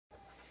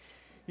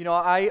You know,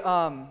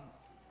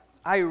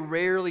 I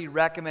rarely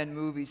recommend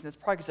movies, and that's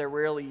probably because I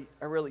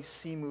rarely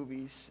see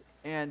movies.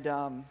 And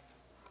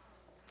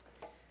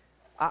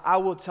I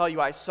will tell you,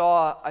 I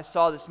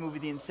saw this movie,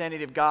 The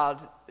Insanity of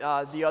God,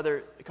 a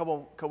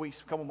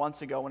couple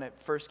months ago when it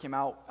first came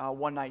out.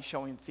 One night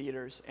showing in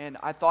theaters, and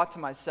I thought to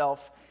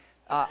myself,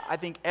 I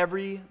think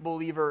every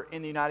believer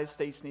in the United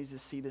States needs to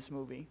see this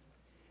movie.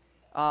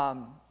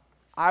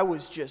 I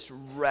was just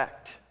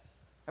wrecked.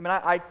 I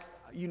mean,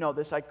 you know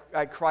this, I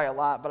cry a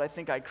lot, but I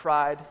think I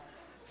cried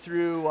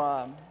through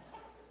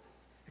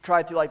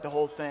like the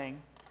whole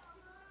thing,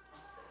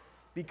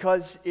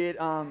 because it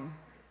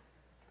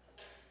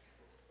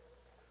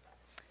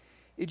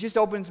just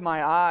opens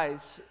my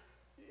eyes.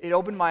 It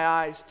opened my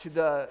eyes to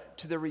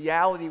the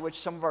reality which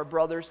some of our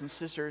brothers and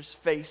sisters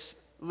face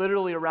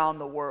literally around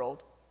the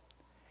world.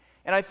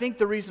 And I think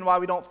the reason why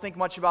we don't think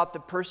much about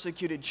the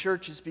persecuted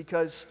church is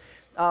because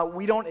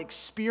we don't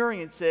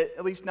experience it,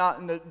 at least not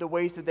in the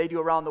ways that they do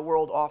around the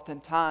world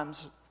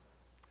oftentimes.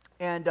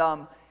 And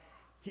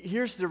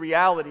here's the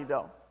reality,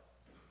 though.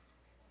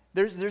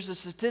 There's a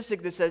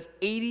statistic that says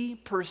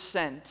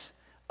 80%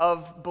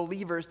 of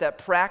believers that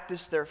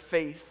practice their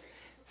faith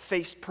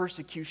face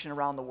persecution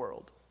around the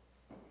world.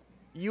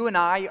 You and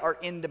I are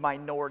in the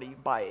minority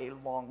by a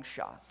long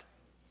shot.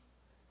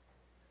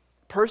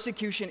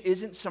 Persecution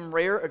isn't some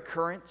rare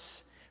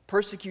occurrence.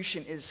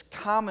 Persecution is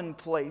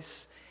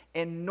commonplace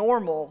and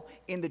normal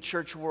in the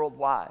church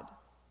worldwide.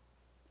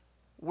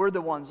 We're the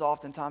ones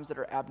oftentimes that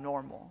are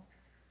abnormal.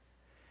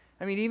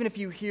 I mean, even if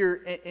you hear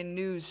in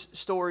news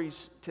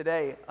stories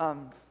today,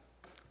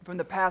 from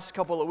the past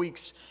couple of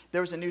weeks,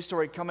 there was a news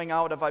story coming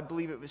out of, I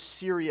believe it was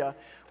Syria,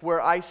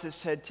 where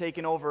ISIS had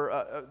taken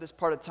over this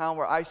part of town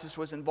where ISIS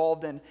was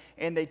involved in,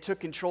 and they took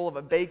control of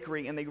a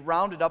bakery, and they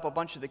rounded up a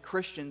bunch of the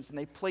Christians, and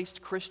they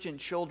placed Christian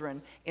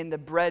children in the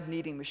bread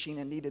kneading machine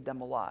and kneaded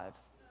them alive.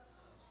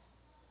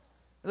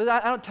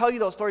 I don't tell you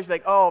those stories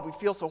like, oh, we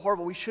feel so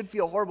horrible. We should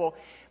feel horrible.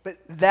 But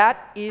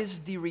that is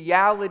the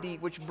reality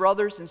which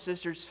brothers and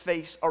sisters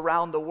face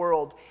around the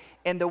world.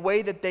 And the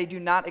way that they do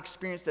not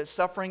experience that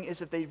suffering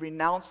is if they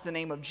renounce the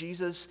name of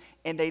Jesus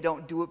and they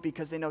don't do it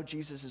because they know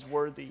Jesus is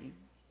worthy.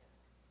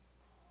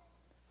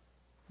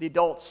 The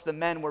adults, the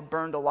men, were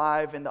burned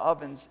alive in the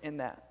ovens in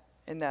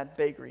that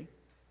bakery.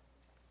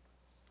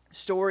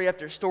 Story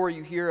after story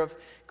you hear of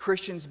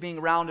Christians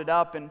being rounded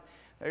up, and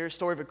there's a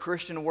story of a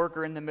Christian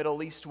worker in the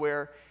Middle East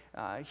where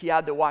he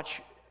had to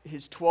watch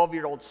his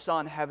 12-year-old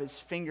son have his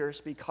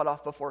fingers be cut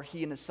off before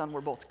he and his son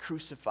were both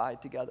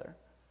crucified together.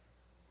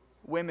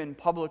 Women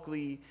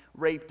publicly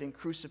raped and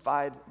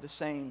crucified the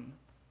same.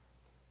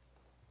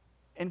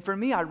 And for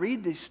me, I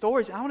read these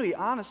stories, and I want to be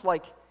honest,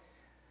 like,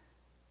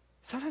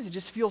 sometimes it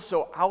just feels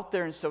so out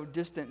there and so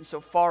distant and so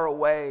far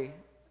away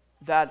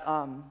that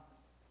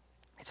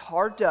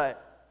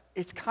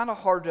it's kind of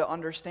hard to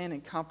understand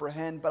and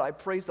comprehend, but I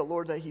praise the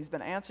Lord that He's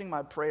been answering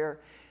my prayer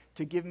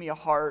to give me a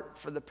heart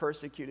for the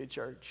persecuted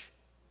church.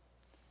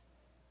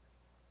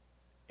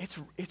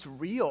 It's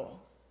real.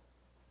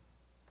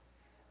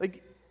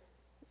 Like,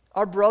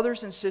 our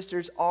brothers and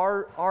sisters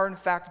are in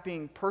fact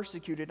being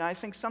persecuted. And I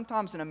think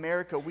sometimes in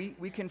America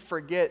we can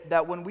forget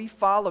that when we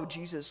follow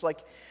Jesus, like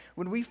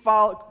when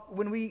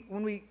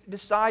we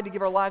decide to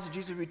give our lives to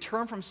Jesus, we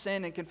turn from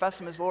sin and confess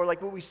Him as Lord,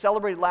 like what we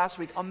celebrated last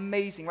week,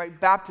 amazing, right?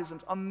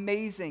 Baptisms,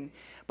 amazing.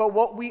 But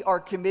what we are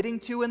committing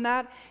to in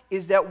that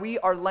is that we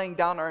are laying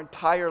down our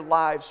entire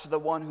lives for the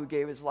one who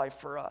gave His life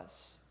for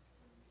us.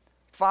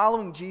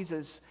 Following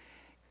Jesus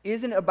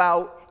isn't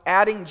about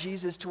adding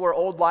Jesus to our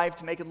old life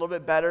to make it a little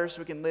bit better so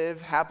we can live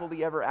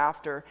happily ever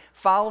after.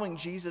 Following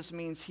Jesus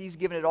means He's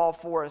given it all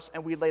for us,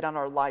 and we lay down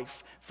our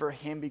life for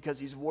Him because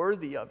He's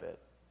worthy of it.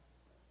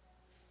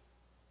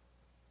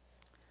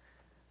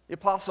 The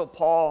Apostle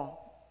Paul,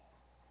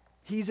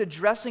 he's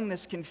addressing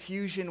this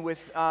confusion with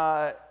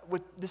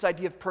this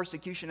idea of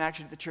persecution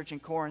actually to the church in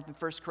Corinth in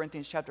 1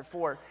 Corinthians chapter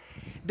 4.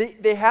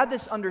 They had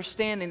this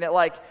understanding that,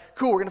 like,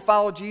 cool, we're going to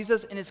follow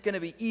Jesus and it's going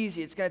to be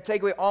easy. It's going to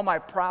take away all my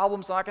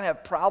problems. I'm not going to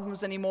have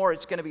problems anymore.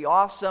 It's going to be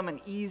awesome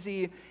and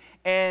easy,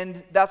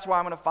 and that's why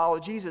I'm going to follow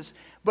Jesus.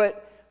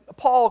 But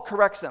Paul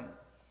corrects them.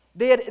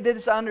 They had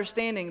this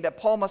understanding that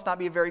Paul must not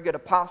be a very good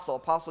apostle.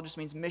 Apostle just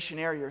means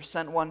missionary or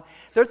sent one.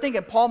 They're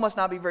thinking Paul must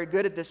not be very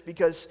good at this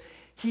because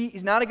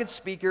he's not a good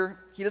speaker.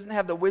 He doesn't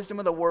have the wisdom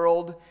of the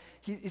world.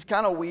 He's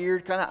kind of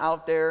weird, kind of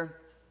out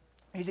there.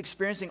 He's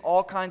experiencing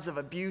all kinds of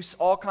abuse,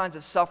 all kinds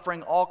of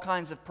suffering, all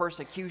kinds of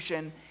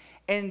persecution.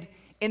 And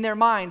in their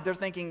mind, they're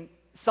thinking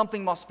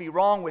something must be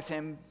wrong with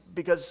him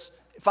because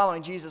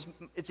following Jesus,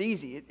 it's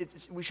easy.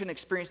 We shouldn't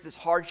experience this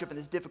hardship and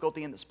this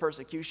difficulty and this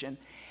persecution.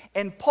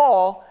 And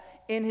Paul,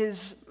 in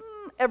his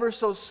ever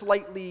so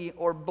slightly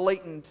or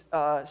blatant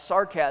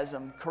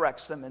sarcasm,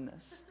 corrects them in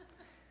this.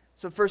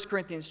 So 1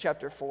 Corinthians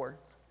chapter 4.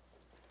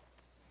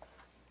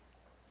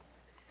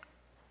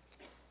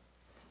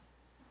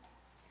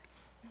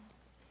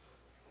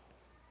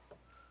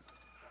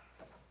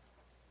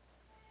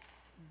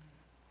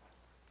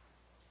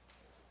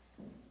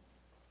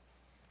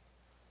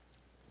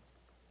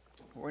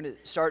 We're going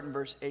to start in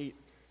verse 8.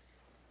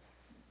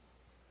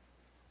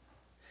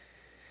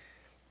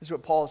 This is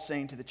what Paul is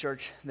saying to the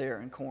church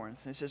there in Corinth.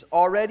 He says,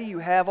 already you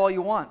have all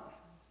you want.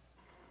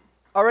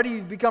 Already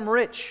you've become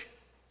rich.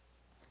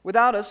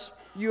 Without us,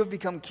 you have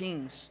become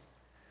kings.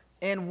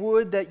 And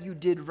would that you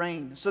did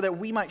reign, so that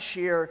we might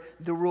share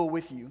the rule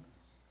with you.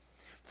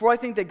 For I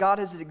think that God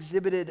has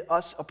exhibited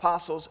us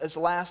apostles as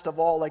last of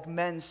all, like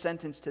men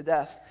sentenced to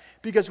death,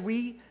 because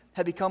we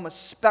have become a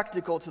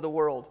spectacle to the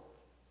world,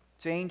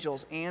 to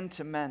angels and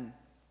to men.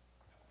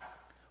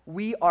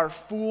 We are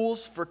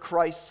fools for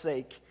Christ's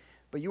sake,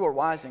 but you are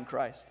wise in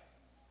Christ.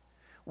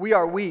 We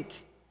are weak,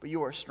 but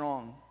you are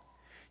strong.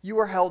 You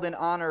are held in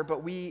honor,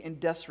 but we in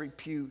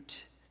disrepute.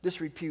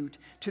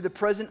 To the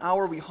present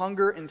hour we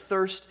hunger and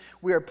thirst.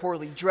 We are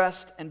poorly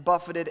dressed and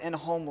buffeted and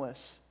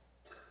homeless.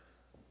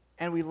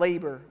 And we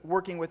labor,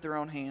 working with their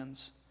own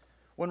hands.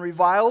 When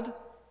reviled,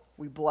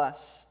 we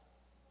bless.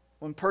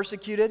 When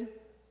persecuted,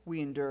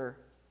 we endure.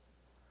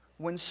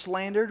 When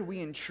slandered,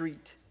 we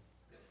entreat.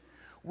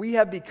 We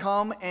have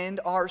become and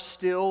are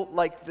still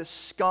like the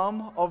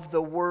scum of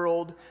the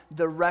world,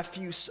 the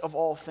refuse of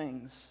all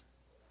things.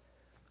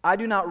 I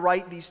do not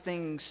write these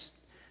things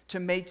to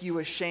make you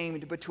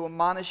ashamed, but to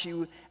admonish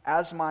you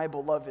as my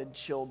beloved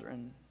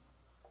children.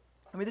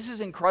 I mean, this is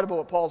incredible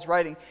what Paul's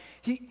writing.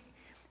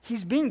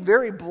 He's being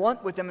very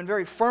blunt with them and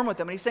very firm with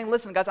them. And he's saying,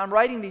 listen, guys, I'm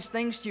writing these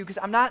things to you because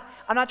I'm not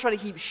trying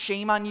to heap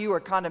shame on you or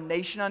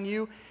condemnation on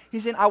you.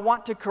 He's saying, I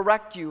want to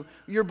correct you.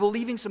 You're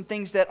believing some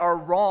things that are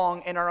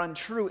wrong and are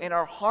untrue and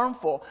are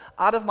harmful.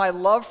 Out of my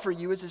love for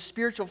you as a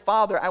spiritual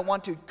father, I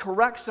want to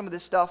correct some of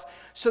this stuff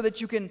so that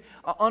you can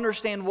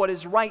understand what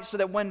is right, so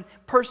that when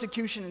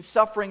persecution and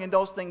suffering and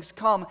those things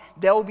come,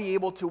 they'll be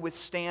able to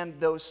withstand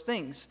those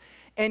things.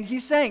 And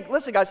he's saying,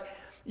 listen, guys,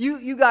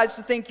 you guys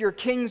think you're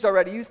kings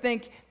already. You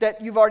think that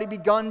you've already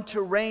begun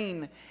to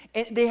reign.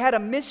 And they had a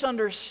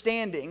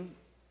misunderstanding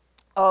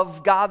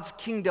of God's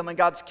kingdom and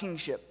God's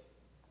kingship.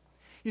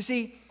 You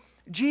see,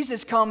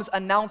 Jesus comes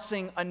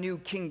announcing a new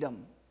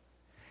kingdom.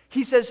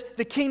 He says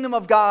the kingdom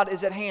of God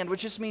is at hand,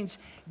 which just means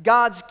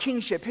God's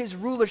kingship, His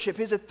rulership,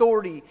 His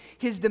authority,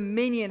 His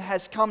dominion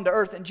has come to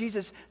earth. And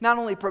Jesus not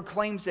only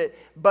proclaims it,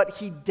 but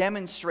He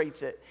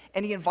demonstrates it.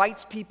 And He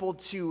invites people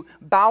to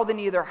bow the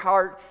knee of their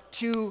heart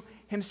to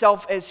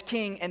Himself as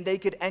king, and they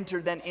could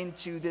enter then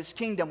into this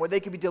kingdom where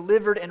they could be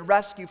delivered and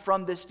rescued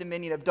from this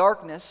dominion of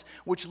darkness,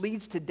 which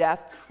leads to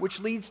death, which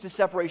leads to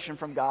separation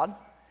from God.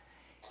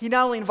 He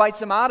not only invites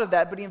them out of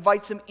that, but He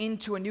invites them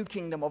into a new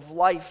kingdom of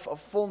life, of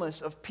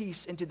fullness, of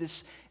peace, into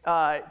this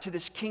to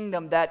this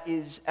kingdom that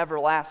is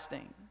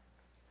everlasting.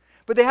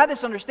 But they had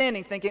this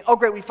understanding, thinking, oh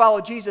great, we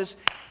follow Jesus,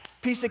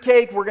 piece of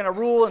cake, we're going to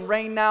rule and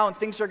reign now, and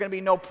things are going to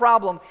be no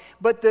problem.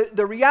 But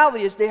the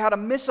reality is they had a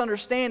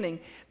misunderstanding,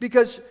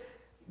 because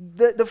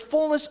the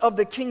fullness of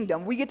the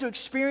kingdom, we get to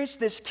experience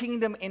this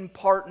kingdom in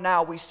part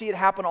now. We see it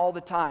happen all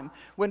the time.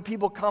 When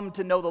people come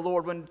to know the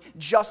Lord, when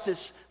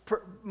justice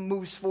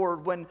moves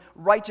forward, when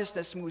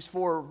righteousness moves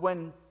forward,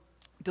 when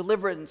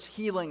deliverance,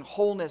 healing,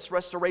 wholeness,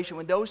 restoration,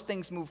 when those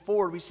things move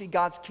forward, we see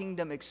God's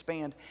kingdom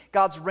expand.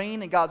 God's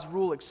reign and God's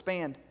rule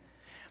expand.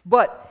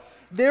 But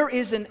there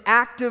is an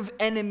active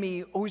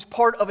enemy who's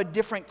part of a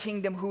different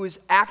kingdom who is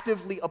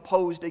actively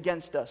opposed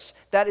against us.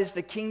 That is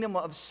the kingdom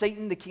of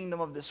Satan, the kingdom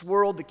of this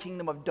world, the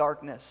kingdom of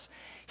darkness.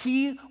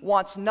 He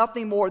wants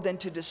nothing more than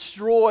to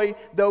destroy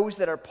those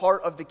that are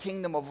part of the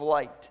kingdom of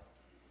light.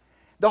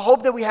 The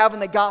hope that we have in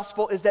the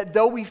gospel is that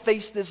though we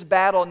face this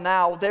battle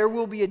now, there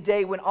will be a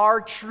day when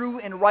our true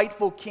and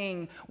rightful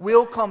king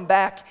will come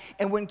back.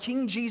 And when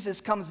King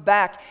Jesus comes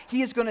back,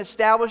 He is going to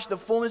establish the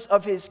fullness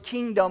of His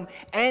kingdom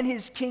and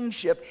His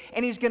kingship.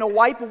 And He's going to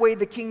wipe away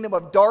the kingdom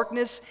of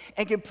darkness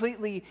and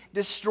completely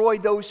destroy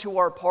those who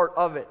are part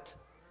of it.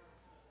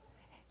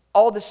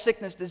 All the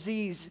sickness,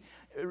 disease,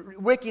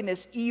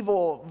 wickedness,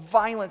 evil,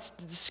 violence,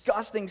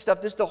 disgusting stuff,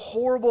 just the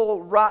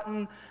horrible,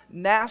 rotten,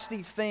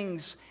 nasty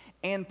things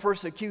and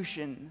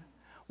persecution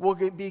will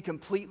be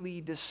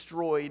completely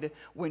destroyed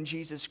when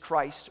Jesus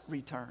Christ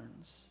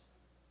returns.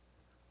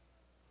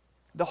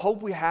 The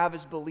hope we have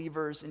as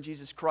believers in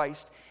Jesus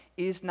Christ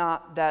is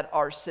not that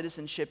our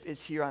citizenship is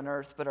here on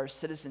earth, but our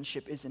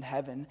citizenship is in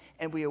heaven,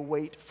 and we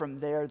await from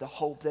there the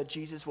hope that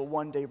Jesus will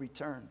one day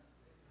return.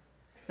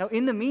 Now,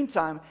 in the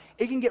meantime,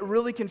 it can get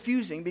really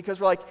confusing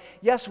because we're like,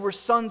 yes, we're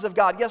sons of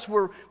God. Yes,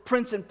 we're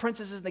princes and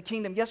princesses in the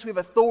kingdom. Yes, we have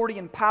authority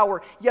and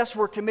power. Yes,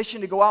 we're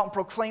commissioned to go out and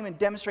proclaim and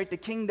demonstrate the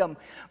kingdom.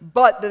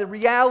 But the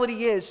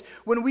reality is,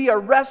 when we are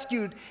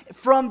rescued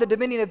from the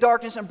dominion of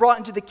darkness and brought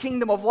into the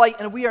kingdom of light,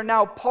 and we are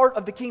now part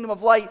of the kingdom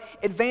of light,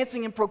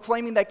 advancing and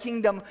proclaiming that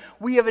kingdom,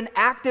 we have an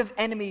active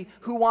enemy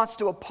who wants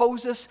to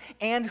oppose us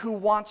and who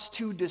wants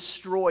to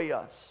destroy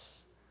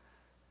us.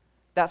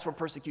 That's where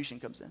persecution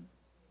comes in.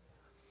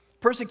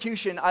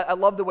 Persecution, I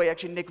love the way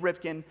actually Nick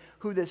Ripken,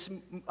 who this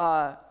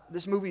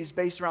movie is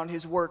based around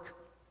his work,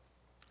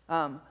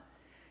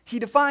 he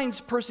defines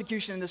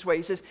persecution in this way.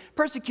 He says,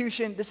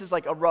 persecution, this is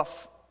like a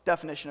rough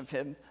definition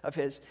of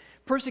his.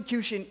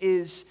 Persecution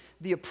is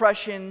the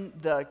oppression,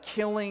 the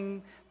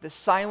killing, the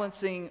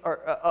silencing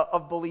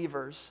of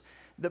believers,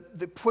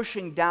 the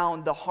pushing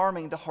down, the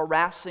harming, the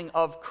harassing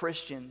of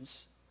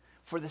Christians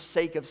for the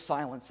sake of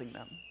silencing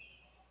them.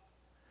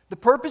 The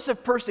purpose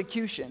of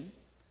persecution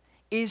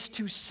is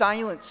to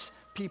silence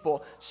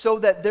people so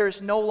that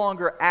there's no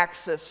longer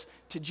access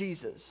to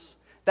Jesus.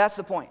 That's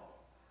the point.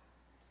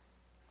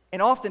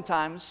 And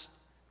oftentimes,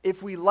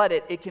 if we let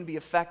it, it can be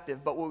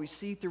effective. But what we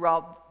see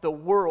throughout the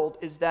world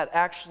is that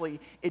actually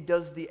it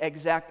does the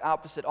exact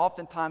opposite.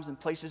 Oftentimes in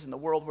places in the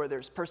world where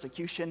there's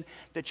persecution,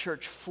 the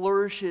church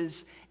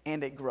flourishes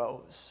and it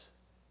grows.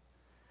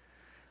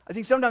 I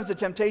think sometimes the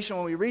temptation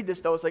when we read this,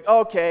 though, is like,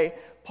 okay,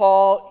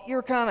 Paul,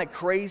 you're kind of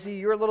crazy.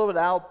 You're a little bit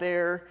out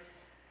there.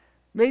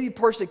 Maybe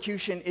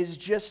persecution is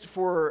just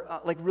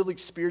for like really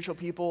spiritual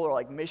people or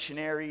like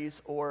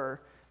missionaries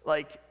or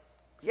like,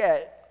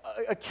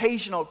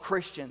 occasional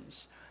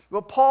Christians.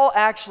 But Paul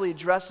actually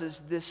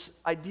addresses this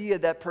idea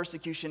that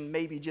persecution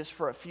may be just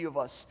for a few of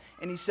us.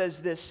 And he says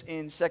this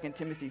in 2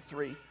 Timothy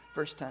 3,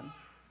 verse 10.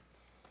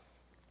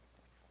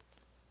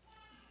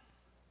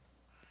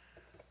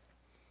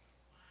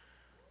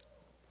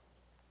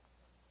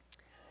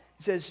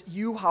 He says,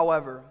 you,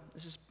 however,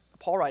 this is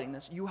Paul writing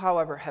this, you,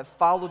 however, have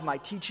followed my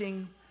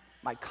teaching,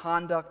 my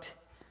conduct,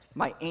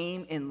 my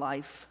aim in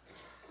life,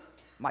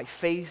 my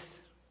faith,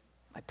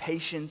 my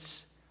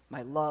patience,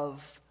 my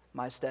love,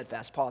 my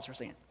steadfast. Pause for a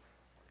second.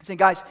 He's saying,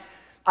 guys,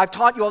 I've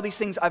taught you all these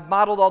things. I've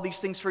modeled all these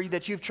things for you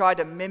that you've tried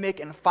to mimic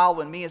and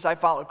follow in me as I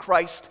follow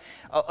Christ,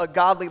 a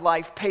godly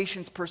life,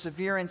 patience,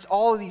 perseverance,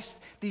 all of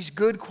these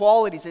good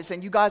qualities. He's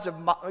saying, you guys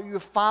you're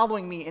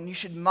following me, and you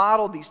should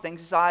model these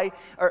things as I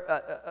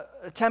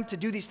attempt to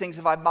do these things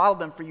if I model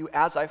them for you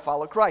as I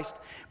follow Christ.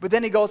 But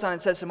then he goes on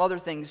and says some other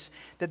things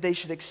that they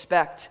should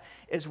expect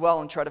as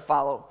well and try to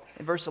follow.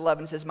 In verse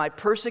 11, it says, my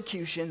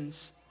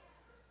persecutions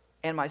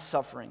and my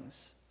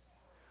sufferings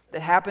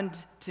that happened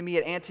to me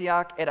at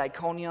Antioch, at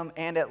Iconium,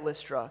 and at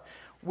Lystra,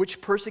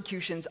 which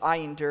persecutions I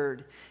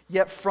endured,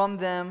 yet from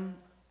them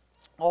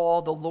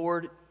all the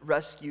Lord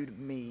rescued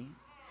me.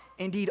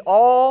 Indeed,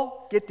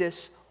 all, get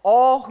this,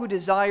 all who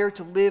desire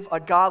to live a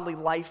godly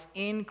life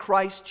in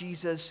Christ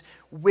Jesus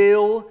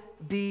will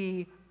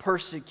be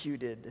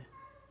persecuted.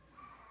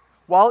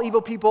 While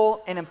evil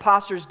people and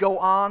impostors go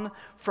on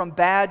from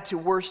bad to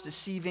worse,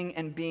 deceiving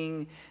and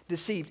being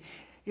deceived.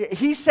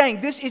 He's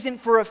saying this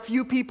isn't for a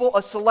few people,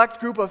 a select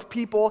group of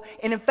people.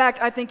 And in fact,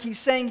 I think he's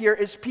saying here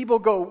is people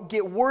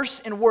get worse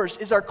and worse.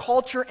 As our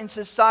culture and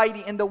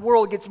society and the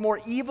world gets more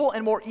evil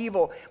and more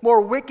evil, more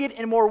wicked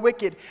and more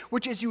wicked,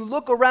 which as you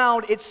look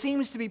around, it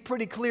seems to be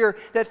pretty clear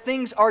that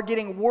things are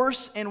getting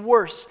worse and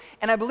worse.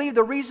 And I believe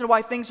the reason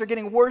why things are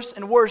getting worse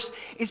and worse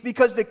is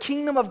because the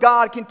kingdom of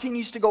God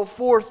continues to go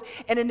forth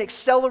at an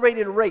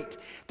accelerated rate.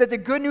 That the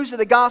good news of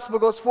the gospel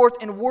goes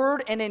forth in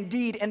word and in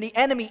deed, and the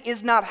enemy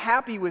is not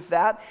happy with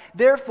that.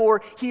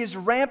 Therefore, he is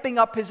ramping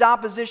up his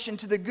opposition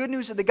to the good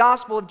news of the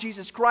gospel of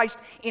Jesus Christ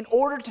in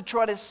order to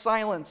try to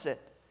silence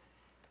it.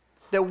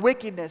 The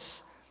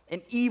wickedness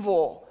and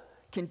evil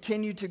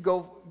continue to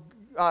go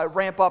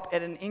ramp up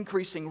at an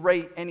increasing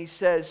rate. And he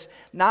says,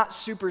 not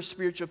super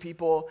spiritual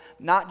people,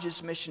 not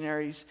just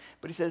missionaries,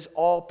 but he says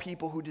all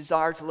people who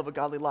desire to live a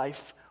godly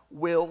life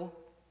will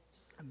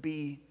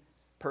be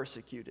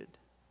persecuted.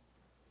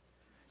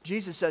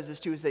 Jesus says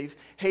this too, as they've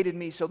hated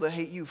me, so they'll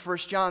hate you. 1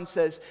 John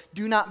says,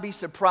 do not be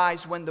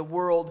surprised when the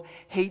world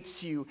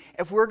hates you.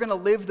 If we're going to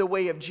live the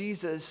way of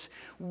Jesus,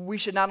 we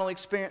should not only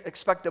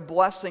expect the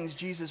blessings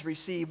Jesus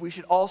received, we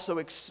should also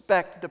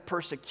expect the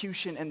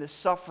persecution and the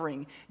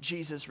suffering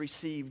Jesus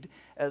received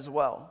as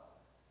well.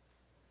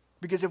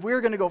 Because if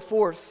we're going to go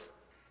forth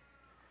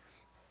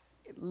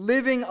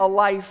living a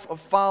life of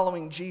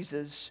following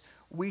Jesus,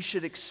 we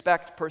should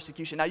expect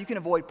persecution. Now, you can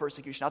avoid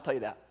persecution, I'll tell you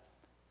that.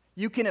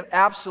 You can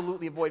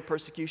absolutely avoid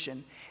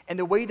persecution. And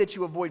the way that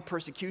you avoid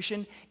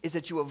persecution is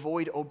that you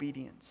avoid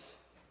obedience.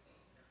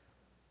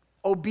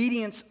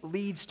 Obedience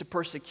leads to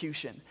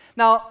persecution.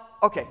 Now,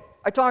 okay,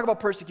 I talk about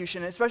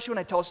persecution, especially when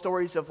I tell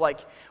stories of like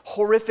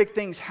horrific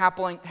things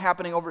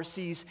happening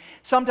overseas.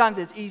 Sometimes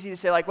it's easy to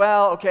say like,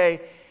 well,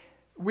 okay,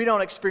 we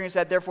don't experience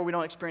that, therefore we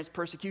don't experience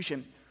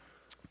persecution.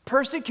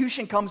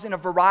 Persecution comes in a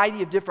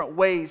variety of different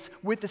ways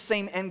with the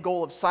same end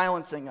goal of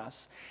silencing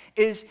us.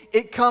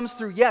 It comes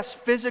through, yes,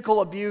 physical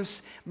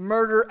abuse,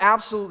 murder,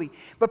 absolutely.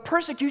 But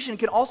persecution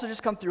can also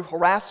just come through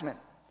harassment,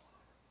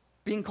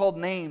 being called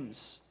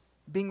names,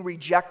 being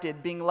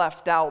rejected, being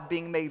left out,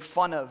 being made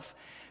fun of.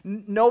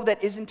 No,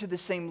 that isn't to the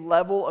same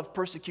level of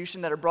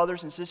persecution that our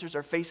brothers and sisters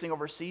are facing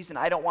overseas. And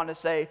I don't want to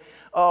say,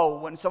 oh,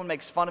 when someone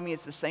makes fun of me,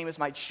 it's the same as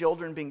my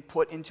children being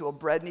put into a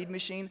bread knead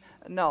machine.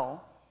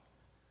 No.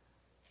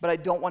 But I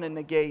don't want to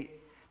negate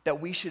that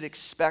we should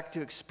expect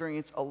to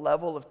experience a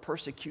level of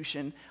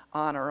persecution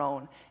on our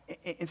own.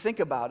 And think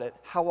about it.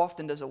 How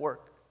often does it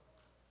work?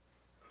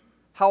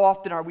 How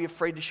often are we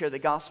afraid to share the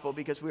gospel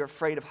because we're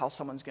afraid of how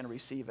someone's going to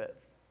receive it?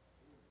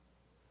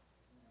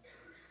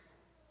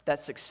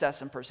 That's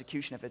success in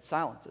persecution if it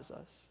silences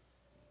us.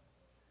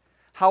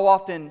 How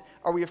often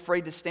are we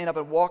afraid to stand up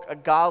and walk a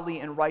godly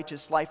and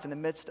righteous life in the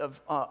midst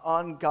of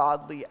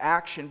ungodly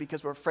action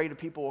because we're afraid of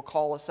people will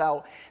call us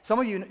out? Some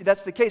of you,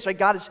 that's the case, right?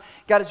 God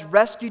has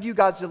rescued you.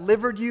 God's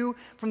delivered you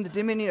from the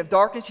dominion of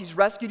darkness. He's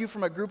rescued you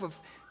from a group of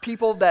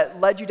people that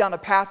led you down a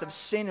path of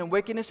sin and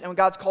wickedness. And when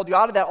God's called you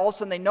out of that, all of a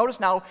sudden they notice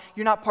now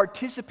you're not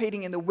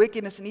participating in the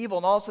wickedness and evil.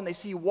 And all of a sudden they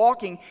see you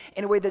walking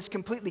in a way that's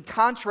completely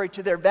contrary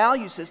to their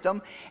value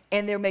system.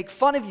 And they make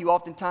fun of you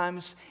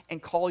oftentimes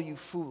and call you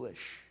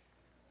foolish.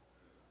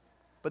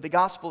 But the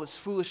gospel is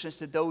foolishness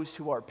to those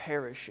who are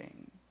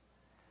perishing.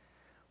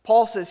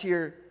 Paul says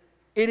here,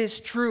 it is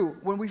true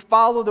when we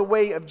follow the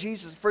way of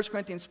Jesus, 1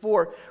 Corinthians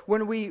 4,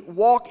 when we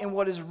walk in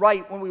what is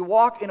right, when we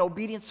walk in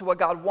obedience to what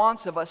God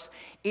wants of us,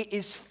 it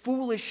is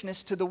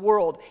foolishness to the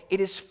world. It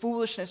is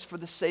foolishness for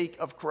the sake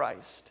of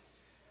Christ.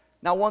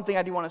 Now, one thing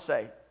I do want to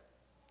say,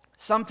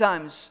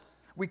 sometimes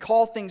we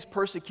call things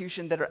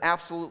persecution that are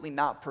absolutely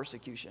not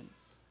persecution.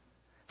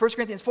 1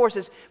 Corinthians 4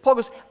 says, Paul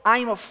goes, I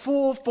am a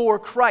fool for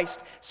Christ.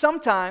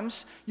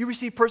 Sometimes you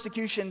receive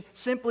persecution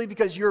simply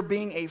because you're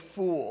being a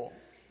fool.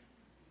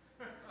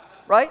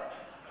 Right?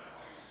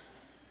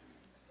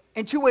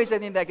 In two ways I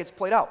think that gets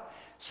played out.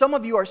 Some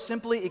of you are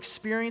simply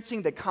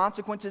experiencing the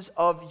consequences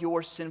of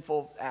your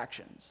sinful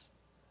actions.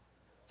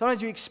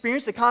 Sometimes we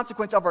experience the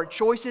consequence of our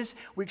choices.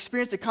 We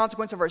experience the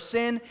consequence of our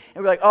sin.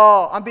 And we're like,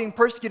 oh, I'm being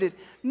persecuted.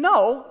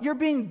 No, you're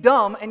being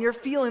dumb and you're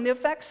feeling the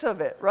effects of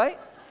it, right?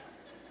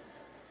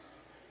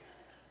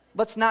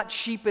 Let's not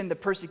cheapen the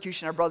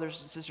persecution our brothers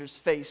and sisters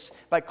face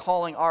by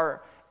calling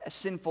our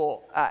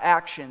sinful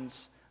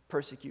actions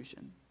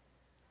persecution.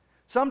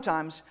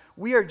 Sometimes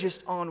we are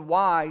just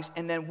unwise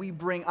and then we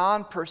bring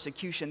on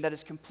persecution that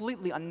is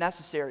completely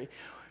unnecessary.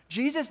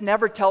 Jesus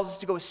never tells us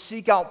to go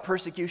seek out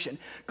persecution.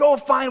 Go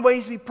find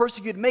ways to be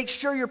persecuted. Make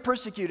sure you're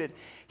persecuted.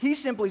 He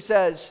simply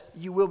says,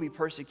 you will be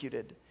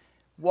persecuted.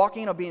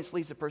 Walking in obedience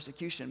leads to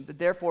persecution, but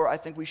therefore I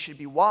think we should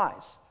be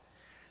wise.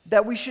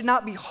 That we should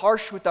not be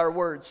harsh with our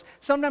words.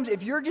 Sometimes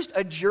if you're just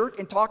a jerk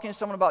and talking to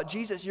someone about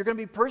Jesus, you're going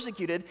to be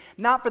persecuted,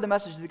 not for the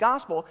message of the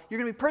gospel, you're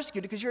going to be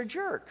persecuted because you're a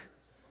jerk.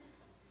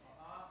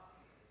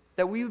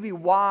 That we would be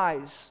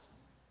wise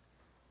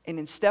and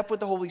in step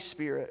with the Holy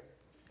Spirit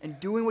and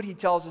doing what He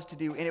tells us to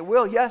do. And it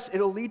will, yes,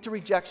 it'll lead to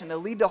rejection,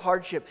 it'll lead to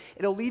hardship,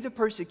 it'll lead to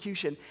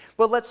persecution.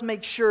 But let's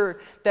make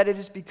sure that it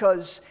is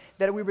because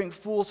that we bring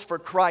fools for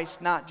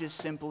Christ, not just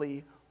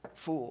simply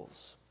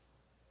fools.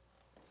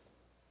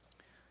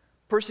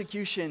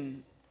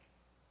 Persecution,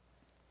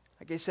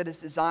 like I said, is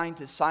designed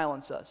to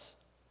silence us.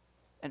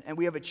 And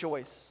we have a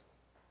choice.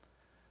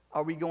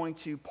 Are we going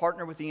to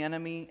partner with the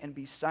enemy and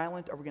be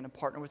silent? Or are we going to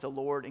partner with the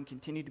Lord and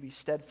continue to be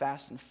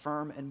steadfast and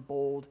firm and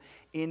bold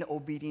in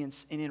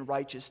obedience and in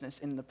righteousness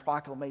in the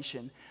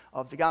proclamation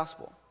of the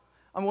gospel?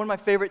 One of my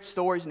favorite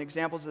stories and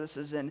examples of this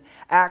is in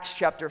Acts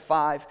chapter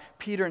 5.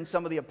 Peter and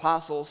some of the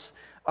apostles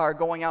are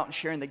going out and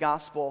sharing the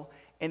gospel,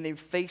 and they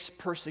face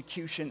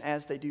persecution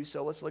as they do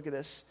so. Let's look at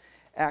this.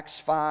 Acts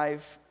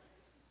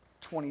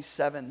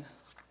 5:27.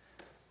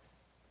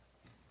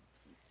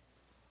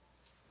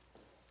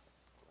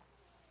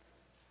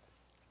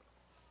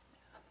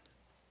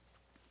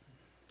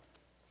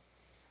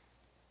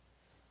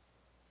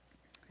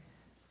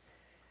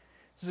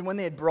 This is when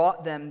they had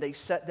brought them, they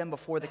set them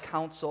before the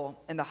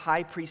council, and the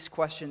high priest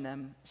questioned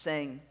them,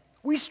 saying,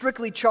 we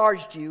strictly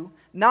charged you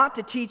not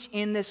to teach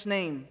in this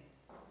name.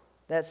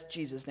 That's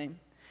Jesus' name.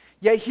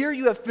 Yet here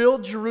you have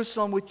filled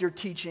Jerusalem with your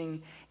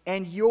teaching,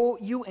 and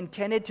you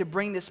intended to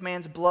bring this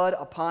man's blood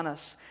upon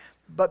us.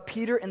 But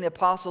Peter and the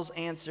apostles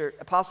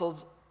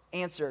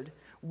answered,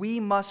 we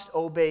must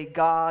obey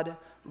God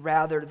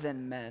rather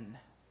than men.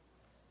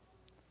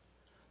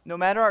 No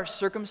matter our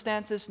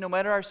circumstances, no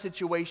matter our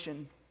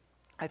situation,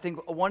 I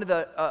think one of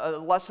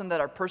the lesson that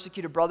our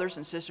persecuted brothers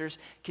and sisters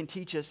can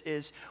teach us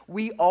is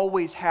we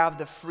always have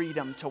the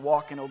freedom to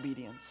walk in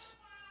obedience.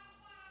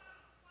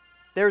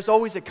 There's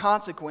always a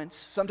consequence.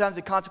 Sometimes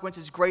the consequence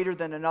is greater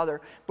than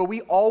another, but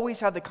we always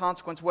have the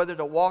consequence whether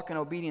to walk in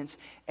obedience.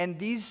 And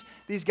these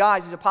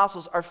guys, these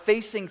apostles, are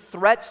facing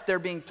threats. They're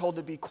being told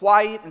to be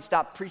quiet and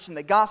stop preaching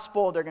the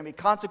gospel. There are going to be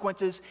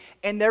consequences.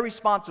 And their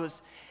response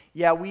was,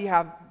 yeah, we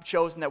have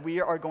chosen that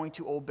we are going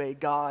to obey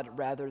God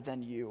rather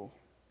than you.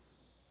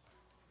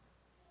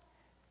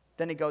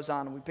 Then he goes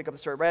on and we pick up the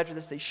story. Right after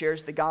this, he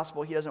shares the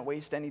gospel. He doesn't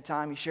waste any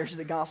time. He shares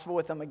the gospel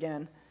with them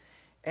again.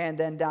 And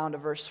then down to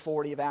verse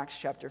 40 of Acts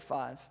chapter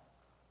 5.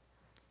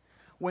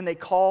 When they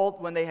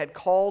had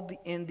called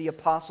in the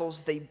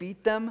apostles, they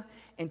beat them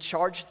and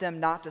charged them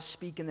not to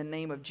speak in the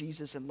name of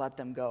Jesus and let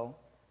them go.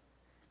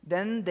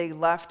 Then they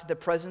left the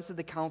presence of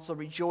the council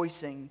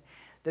rejoicing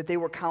that they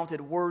were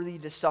counted worthy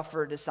to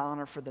suffer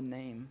dishonor for the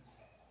name.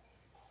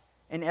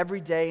 And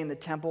every day in the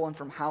temple and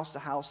from house to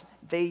house,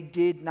 they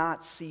did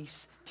not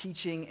cease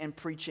teaching and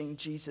preaching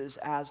Jesus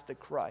as the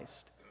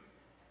Christ.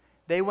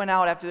 They went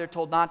out after they're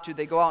told not to.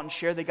 They go out and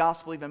share the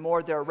gospel even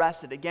more. They're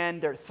arrested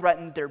again. They're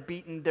threatened. They're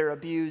beaten. They're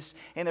abused.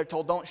 And they're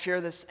told, don't share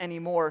this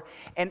anymore.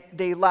 And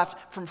they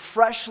left from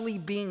freshly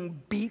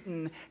being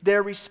beaten.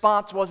 Their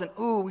response wasn't,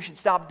 ooh, we should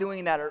stop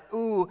doing that, or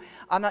ooh,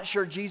 I'm not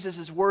sure Jesus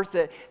is worth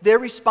it. Their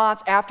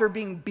response after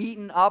being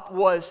beaten up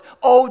was,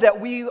 oh, that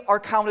we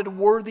are counted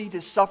worthy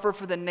to suffer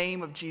for the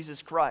name of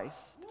Jesus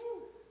Christ.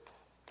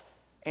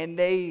 And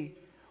they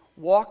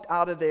walked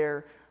out of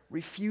there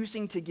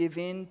refusing to give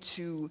in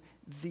to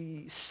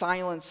the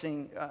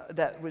silencing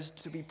that was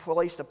to be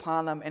placed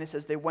upon them. And it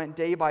says they went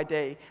day by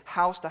day,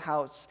 house to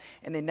house,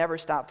 and they never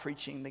stopped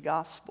preaching the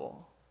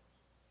gospel.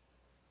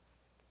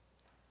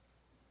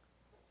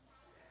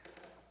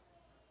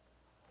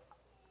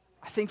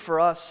 I think for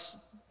us,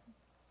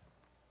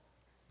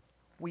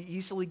 we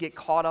easily get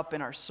caught up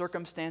in our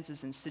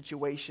circumstances and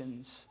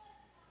situations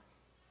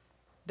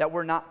that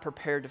we're not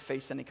prepared to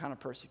face any kind of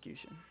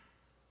persecution.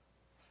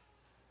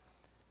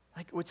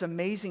 Like, what's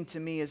amazing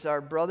to me is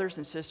our brothers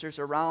and sisters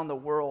around the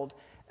world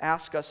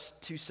ask us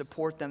to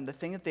support them. The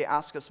thing that they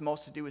ask us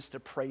most to do is to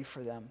pray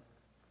for them.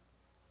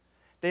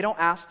 They don't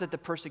ask that the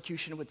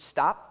persecution would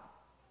stop.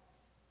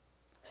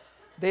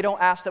 They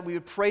don't ask that we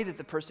would pray that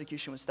the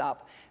persecution would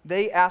stop.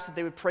 They ask that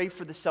they would pray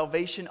for the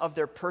salvation of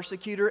their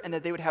persecutor and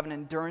that they would have an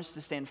endurance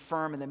to stand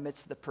firm in the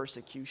midst of the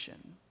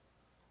persecution.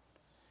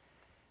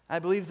 I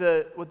believe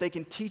that what they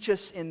can teach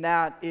us in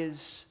that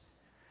is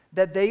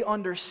that they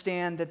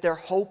understand that their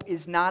hope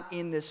is not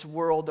in this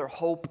world. Their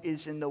hope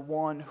is in the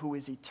one who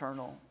is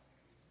eternal.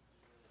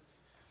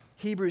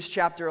 Hebrews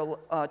chapter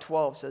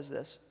 12 says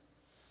this.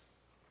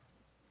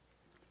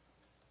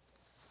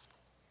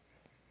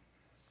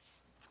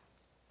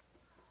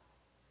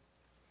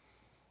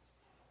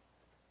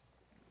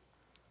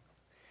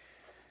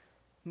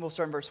 We'll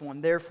start in verse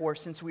 1. Therefore,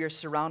 since we are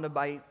surrounded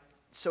by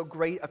so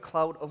great a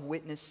cloud of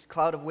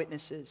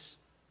witnesses,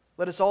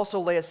 let us also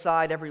lay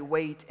aside every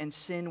weight and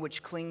sin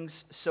which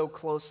clings so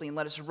closely, and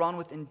let us run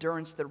with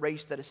endurance the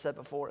race that is set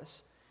before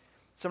us.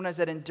 Sometimes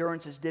that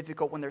endurance is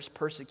difficult when there's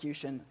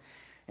persecution.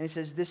 And he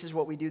says, this is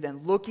what we do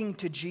then. Looking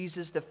to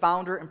Jesus, the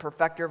founder and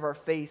perfecter of our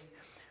faith,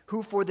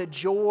 who for the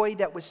joy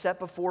that was set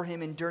before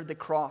him endured the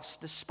cross,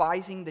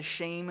 despising the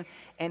shame,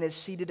 and is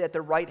seated at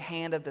the right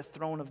hand of the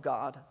throne of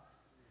God.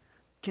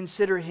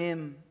 Consider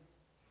him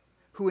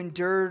who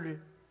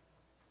endured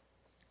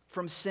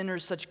from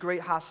sinners such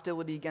great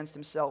hostility against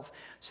himself,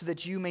 so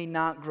that you may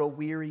not grow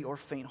weary or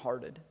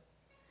faint-hearted.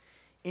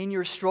 In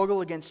your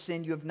struggle against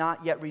sin, you have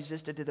not yet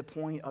resisted to the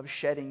point of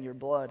shedding your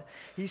blood.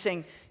 He's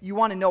saying, you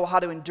want to know how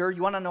to endure,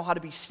 you want to know how to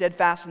be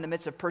steadfast in the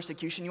midst of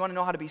persecution, you want to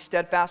know how to be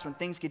steadfast when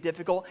things get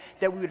difficult,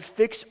 that we would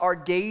fix our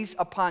gaze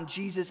upon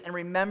Jesus and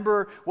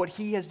remember what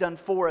he has done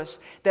for us,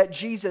 that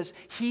Jesus,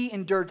 he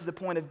endured to the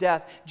point of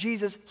death.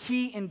 Jesus,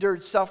 he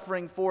endured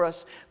suffering for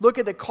us. Look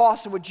at the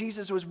cost of what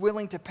Jesus was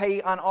willing to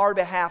pay on our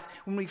behalf.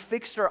 When we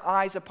fixed our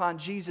eyes upon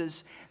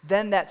Jesus,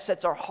 then that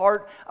sets our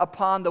heart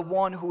upon the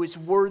one who is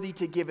worthy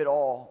to give it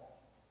all.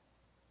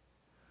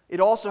 It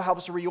also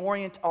helps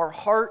reorient our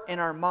heart and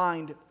our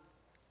mind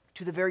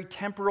to the very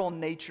temporal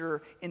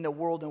nature in the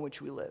world in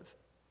which we live.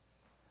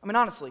 I mean,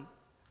 honestly,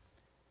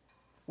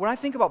 when I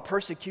think about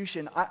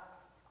persecution,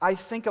 I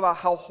think about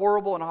how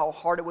horrible and how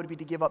hard it would be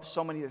to give up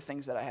so many of the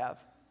things that I have.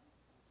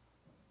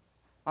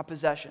 My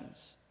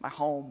possessions, my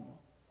home,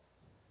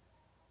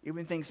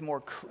 even things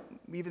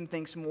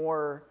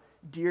more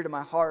dear to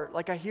my heart.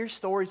 Like, I hear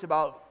stories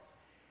about,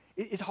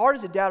 it's hard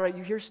as a dad, right?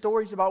 You hear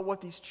stories about what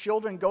these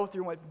children go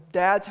through, what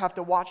dads have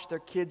to watch their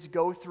kids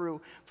go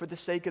through for the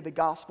sake of the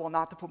gospel, and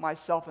not to put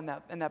myself in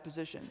that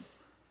position.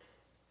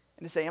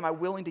 And to say, am I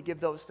willing to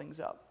give those things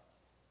up?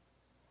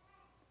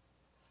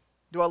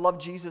 Do I love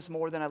Jesus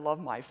more than I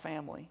love my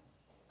family?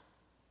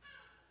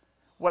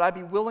 Would I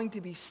be willing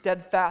to be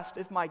steadfast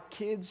if my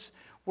kids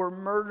were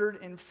murdered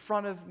in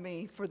front of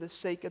me for the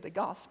sake of the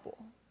gospel?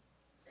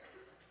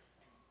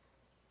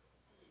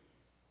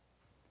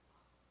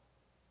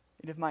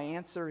 And if my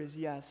answer is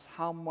yes,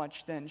 how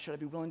much then should I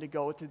be willing to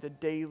go through the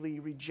daily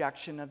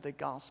rejection of the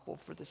gospel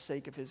for the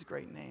sake of his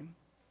great name?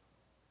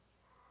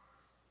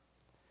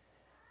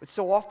 But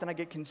so often I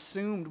get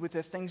consumed with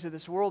the things of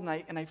this world,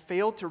 and I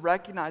fail to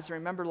recognize and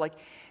remember, like,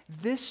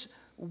 this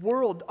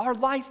world, our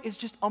life is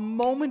just a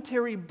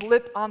momentary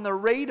blip on the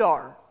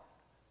radar.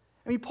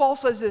 I mean, Paul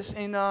says this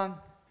in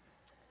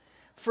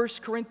 2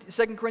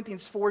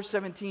 Corinthians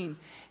 4:17,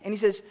 and he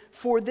says,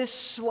 for this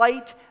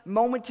slight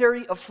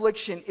momentary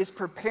affliction is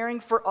preparing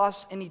for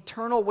us an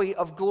eternal weight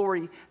of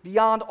glory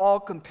beyond all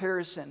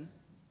comparison,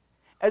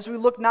 as we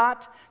look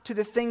not to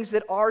the things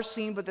that are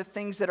seen, but the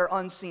things that are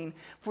unseen.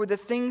 For the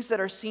things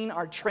that are seen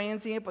are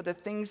transient, but the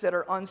things that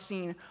are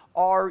unseen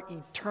are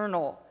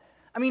eternal.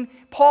 I mean,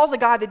 Paul's a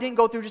guy that didn't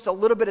go through just a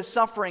little bit of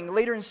suffering.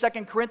 Later in 2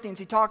 Corinthians,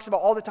 he talks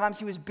about all the times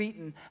he was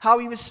beaten, how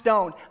he was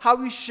stoned, how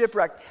he was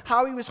shipwrecked,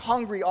 how he was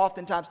hungry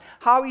oftentimes,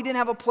 how he didn't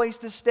have a place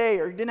to stay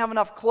or he didn't have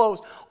enough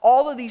clothes.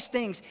 All of these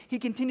things, he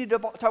continued to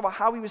talk about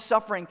how he was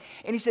suffering.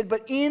 And he said,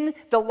 but in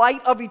the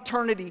light of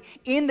eternity,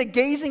 in the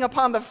gazing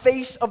upon the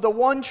face of the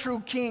one true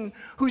King,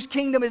 whose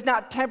kingdom is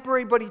not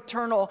temporary but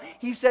eternal,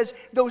 he says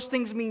those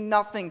things mean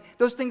nothing.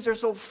 Those things are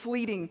so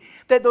fleeting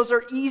that those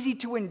are easy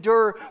to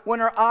endure when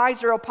our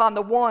eyes are upon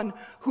the one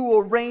who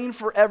will reign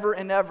forever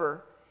and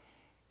ever.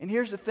 And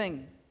here's the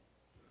thing.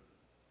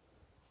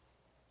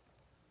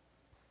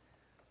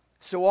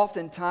 So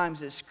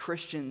oftentimes as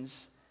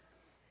Christians,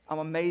 I'm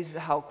amazed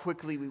at how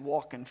quickly we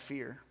walk in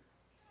fear.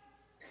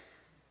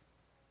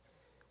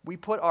 We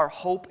put our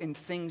hope in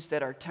things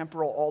that are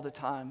temporal all the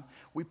time.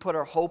 We put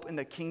our hope in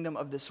the kingdom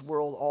of this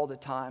world all the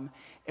time.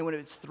 And when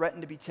it's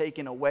threatened to be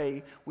taken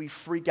away, we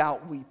freak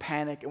out, we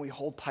panic, and we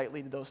hold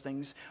tightly to those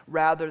things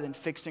rather than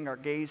fixing our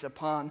gaze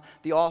upon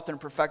the author and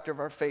perfecter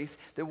of our faith,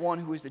 the one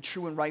who is the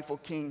true and rightful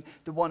King,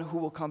 the one who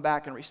will come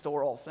back and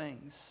restore all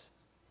things.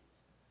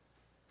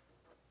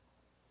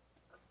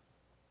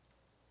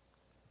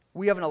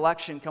 We have an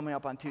election coming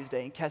up on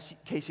Tuesday, in case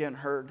you haven't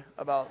heard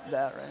about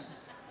that, right?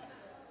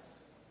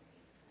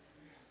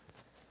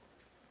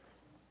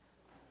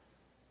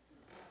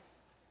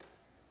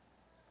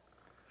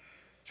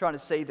 Trying to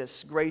say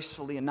this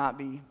gracefully and not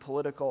be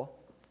political.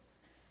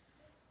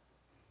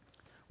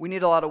 We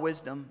need a lot of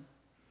wisdom.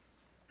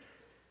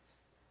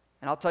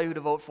 And I'll tell you who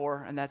to vote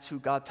for, and that's who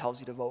God tells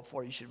you to vote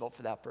for. You should vote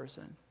for that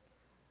person.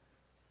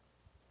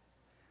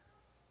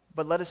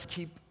 But let us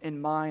keep in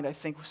mind, I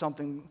think,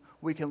 something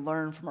we can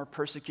learn from our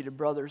persecuted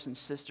brothers and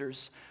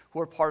sisters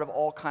who are part of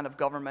all kind of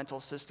governmental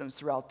systems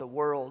throughout the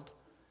world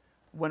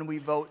when we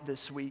vote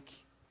this week.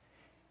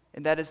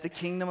 And that is the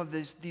kingdom of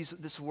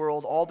this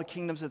world, all the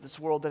kingdoms of this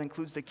world, that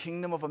includes the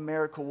kingdom of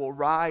America, will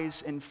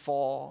rise and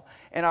fall.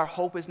 And our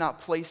hope is not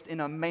placed in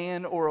a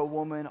man or a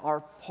woman.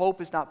 Our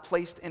hope is not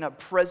placed in a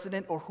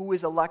president or who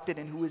is elected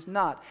and who is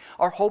not.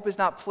 Our hope is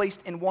not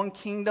placed in one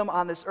kingdom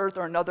on this earth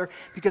or another,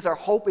 because our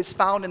hope is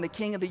found in the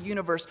King of the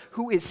universe,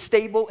 who is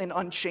stable and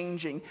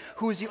unchanging,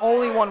 who is the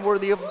only one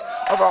worthy of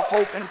our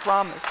hope and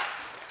promise.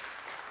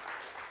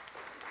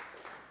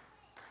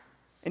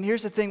 And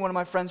here's the thing, one of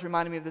my friends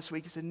reminded me of this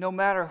week. He said, no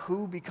matter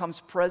who becomes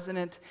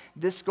president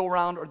this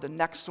go-round or the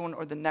next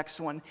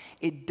one,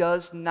 it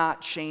does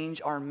not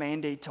change our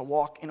mandate to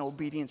walk in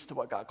obedience to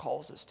what God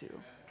calls us to.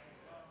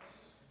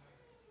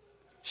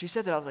 She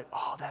said that. I was like,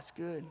 oh, that's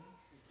good.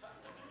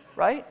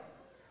 Right?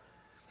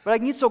 But I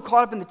can get so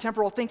caught up in the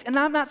temporal things. And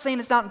I'm not saying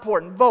it's not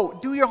important.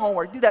 Vote, do your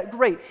homework, do that,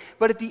 great.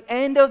 But at the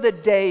end of the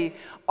day,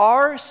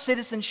 our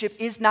citizenship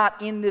is not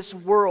in this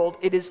world.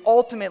 It is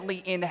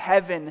ultimately in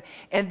heaven.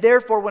 And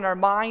therefore, when our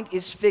mind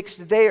is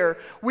fixed there,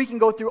 we can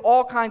go through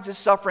all kinds of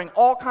suffering,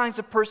 all kinds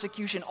of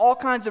persecution, all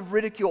kinds of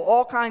ridicule,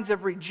 all kinds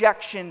of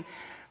rejection,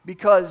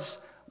 because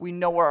we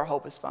know where our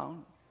hope is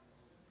found.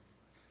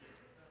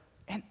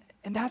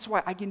 And that's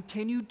why I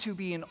continue to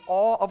be in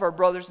awe of our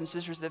brothers and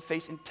sisters that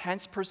face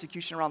intense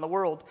persecution around the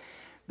world,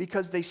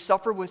 because they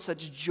suffer with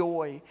such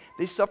joy.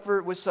 They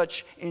suffer with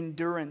such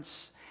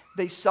endurance.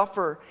 They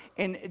suffer,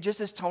 and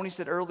just as Tony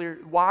said earlier,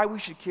 why we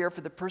should care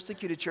for the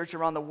persecuted church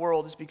around the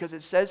world is because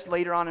it says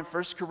later on in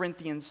 1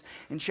 Corinthians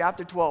in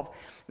chapter 12,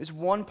 as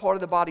one part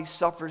of the body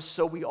suffers,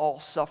 so we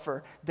all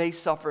suffer. They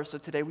suffer, so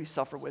today we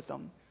suffer with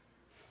them.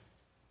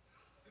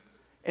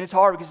 And it's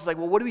hard because it's like,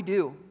 well, what do we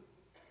do?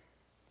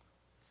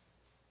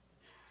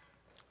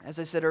 As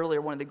I said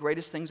earlier, one of the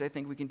greatest things I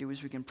think we can do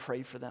is we can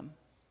pray for them.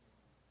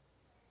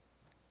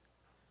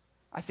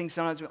 I think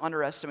sometimes we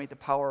underestimate the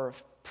power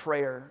of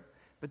prayer,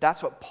 but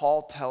that's what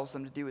Paul tells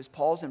them to do. Is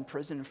Paul's in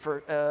prison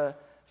for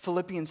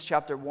Philippians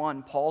chapter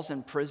 1, Paul's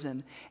in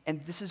prison,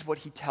 and this is what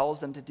he tells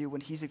them to do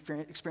when he's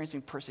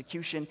experiencing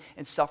persecution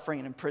and suffering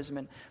and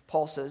imprisonment.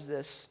 Paul says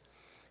this,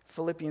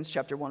 Philippians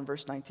chapter 1,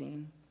 verse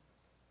 19.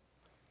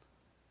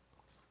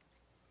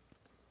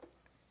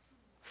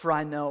 For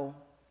I know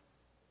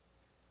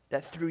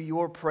that through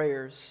your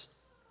prayers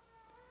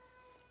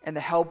and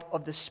the help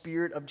of the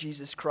Spirit of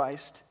Jesus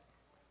Christ,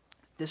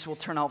 this will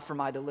turn out for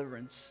my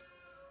deliverance.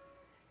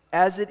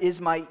 As it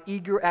is my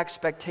eager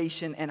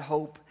expectation and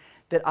hope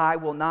that I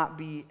will not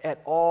be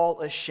at all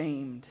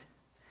ashamed,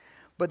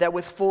 but that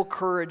with full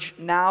courage,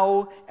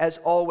 now as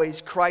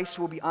always, Christ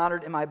will be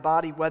honored in my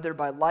body, whether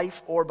by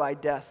life or by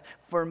death.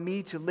 For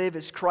me to live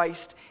is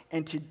Christ,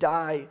 and to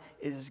die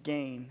is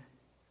gain.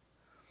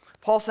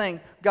 Paul's saying,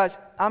 guys,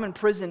 I'm in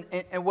prison,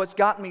 and what's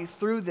gotten me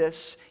through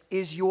this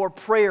is your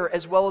prayer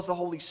as well as the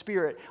Holy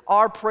Spirit.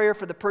 Our prayer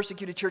for the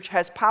persecuted church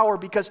has power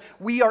because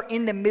we are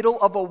in the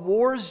middle of a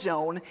war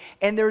zone,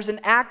 and there's an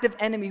active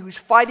enemy who's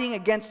fighting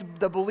against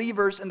the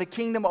believers in the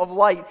kingdom of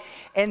light,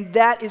 and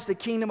that is the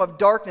kingdom of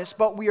darkness.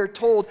 But we are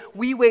told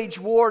we wage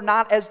war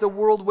not as the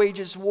world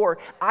wages war.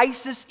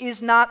 ISIS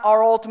is not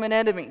our ultimate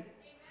enemy.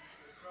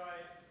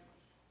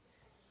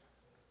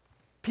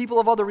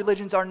 People of other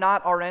religions are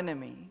not our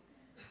enemy.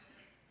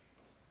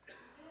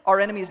 our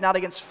enemy is not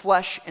against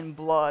flesh and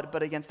blood,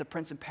 but against the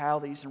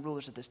principalities and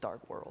rulers of this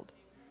dark world.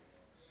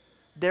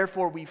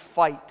 Therefore, we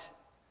fight,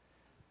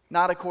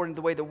 not according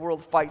to the way the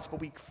world fights, but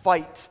we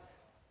fight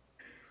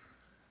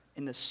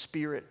in the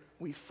Spirit.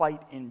 We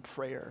fight in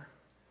prayer.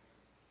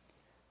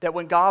 That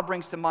when God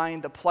brings to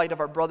mind the plight of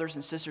our brothers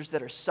and sisters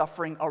that are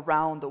suffering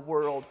around the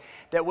world,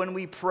 that when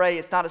we pray,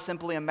 it's not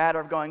simply a matter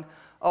of going,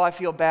 oh, I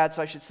feel bad,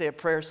 so I should say a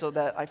prayer so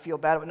that I feel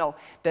bad. But no,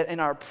 that in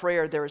our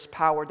prayer there is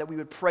power, that we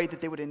would pray that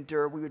they would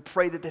endure. We would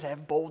pray that they'd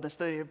have boldness,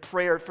 that they would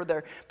pray for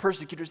their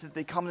persecutors, that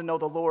they come to know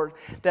the Lord,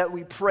 that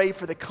we pray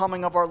for the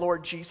coming of our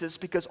Lord Jesus,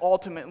 because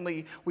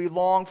ultimately we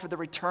long for the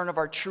return of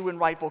our true and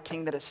rightful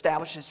King that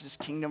establishes his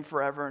kingdom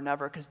forever and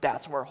ever, because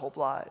that's where our hope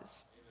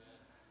lies.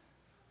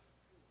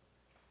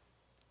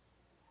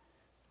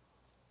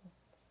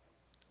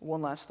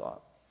 One last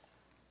thought.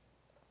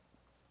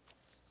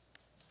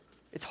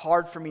 It's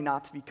hard for me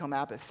not to become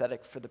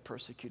apathetic for the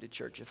persecuted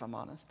church, if I'm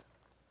honest.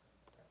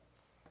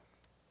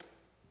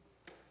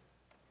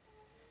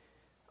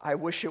 I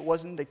wish it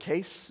wasn't the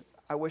case.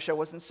 I wish I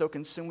wasn't so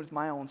consumed with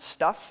my own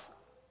stuff,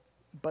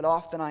 but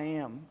often I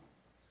am.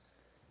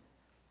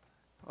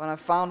 And I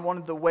found one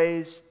of the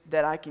ways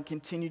that I can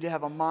continue to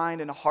have a mind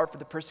and a heart for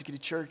the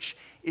persecuted church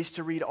is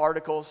to read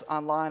articles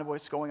online of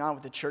what's going on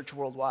with the church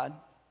worldwide.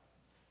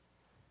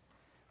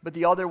 But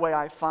the other way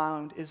I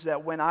found is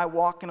that when I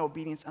walk in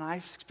obedience, and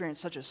I've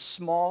experienced such a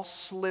small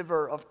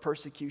sliver of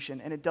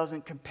persecution, and it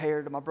doesn't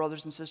compare to my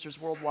brothers and sisters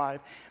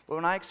worldwide, but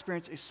when I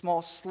experience a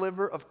small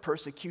sliver of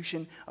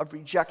persecution, of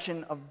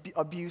rejection, of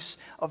abuse,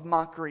 of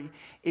mockery,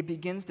 it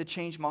begins to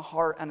change my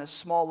heart on a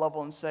small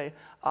level and say,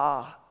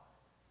 how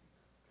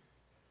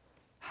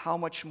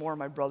much more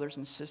my brothers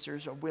and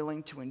sisters are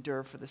willing to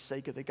endure for the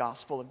sake of the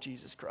gospel of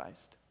Jesus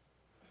Christ.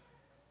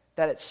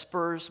 That it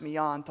spurs me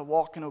on to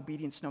walk in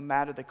obedience no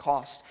matter the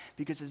cost,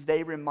 because as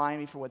they remind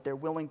me for what they're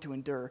willing to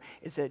endure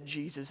is that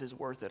Jesus is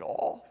worth it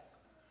all.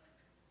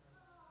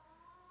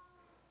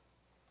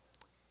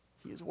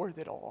 He is worth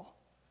it all.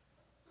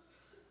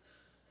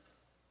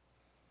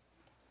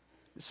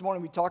 This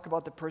morning we talk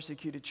about the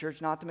persecuted church,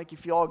 not to make you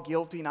feel all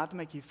guilty, not to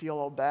make you feel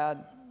all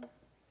bad,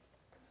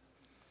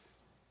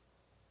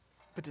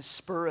 but to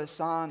spur us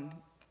on.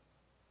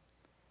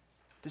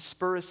 To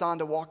spur us on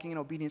to walking in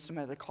obedience no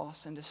matter the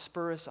cost, and to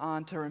spur us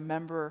on to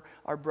remember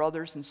our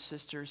brothers and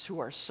sisters who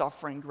are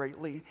suffering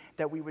greatly,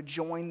 that we would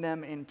join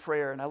them in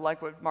prayer. And I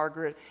like what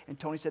Margaret and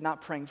Tony said,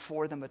 not praying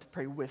for them, but to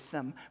pray with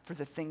them for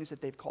the things that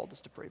they've called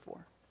us to pray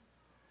for.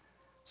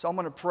 So I'm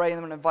going to pray, and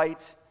I'm going to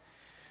invite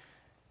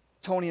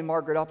Tony and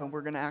Margaret up, and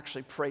we're going to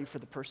actually pray for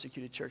the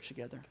persecuted church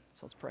together.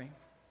 So let's pray.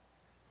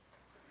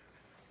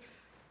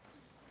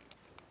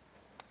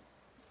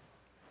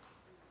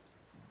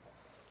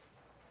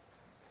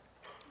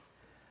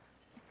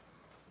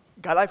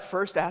 God, I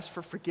first ask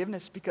for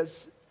forgiveness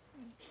because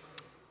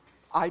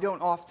I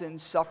don't often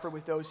suffer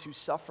with those who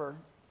suffer.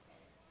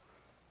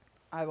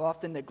 I've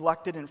often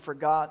neglected and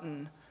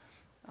forgotten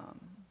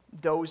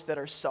those that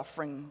are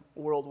suffering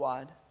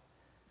worldwide.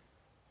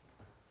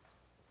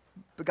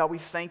 But God, we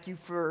thank you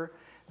for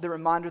the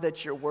reminder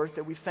that you're worth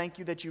it. We thank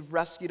you that you've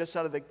rescued us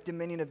out of the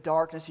dominion of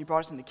darkness. You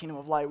brought us in the kingdom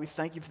of light. We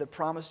thank you for the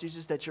promise,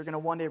 Jesus, that you're going to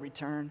one day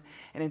return.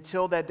 And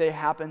until that day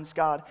happens,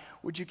 God,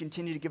 would you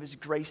continue to give us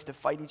grace to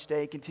fight each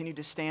day, continue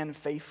to stand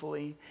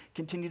faithfully,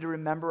 continue to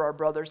remember our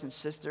brothers and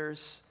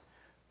sisters.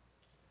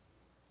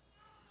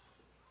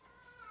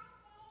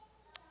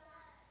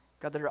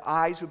 God, that our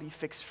eyes would be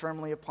fixed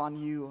firmly upon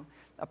you,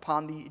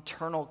 upon the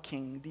eternal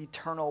King, the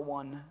eternal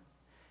one,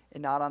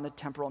 and not on the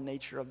temporal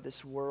nature of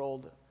this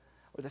world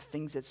or the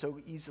things that so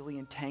easily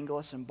entangle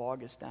us and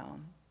bog us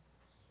down.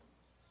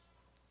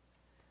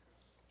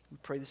 We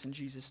pray this in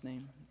Jesus'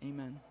 name.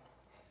 Amen.